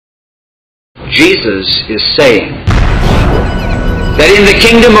Jesus is saying that in the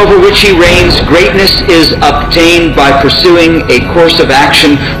kingdom over which he reigns, greatness is obtained by pursuing a course of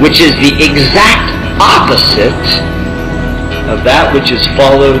action which is the exact opposite of that which is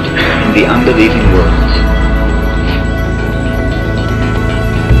followed in the unbelieving world.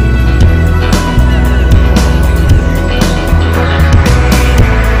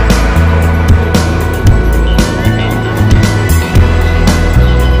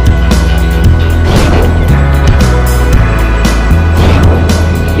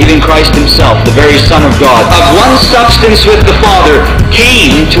 Even Christ himself, the very Son of God, of one substance with the Father,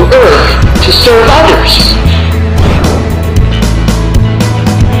 came to earth to serve others.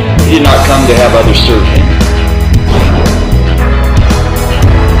 He did not come to have others serve him.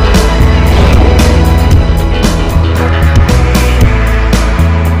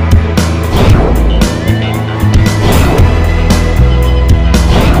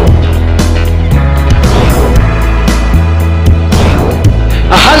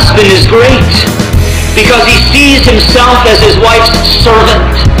 A husband is great because he sees himself as his wife's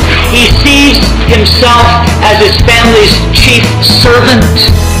servant. He sees himself as his family's chief servant.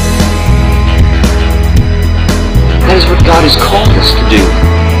 That is what God has called us to do.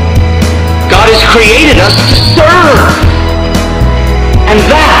 God has created us to serve. And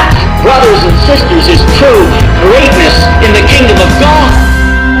that, brothers and sisters, is true greatness in the kingdom of God.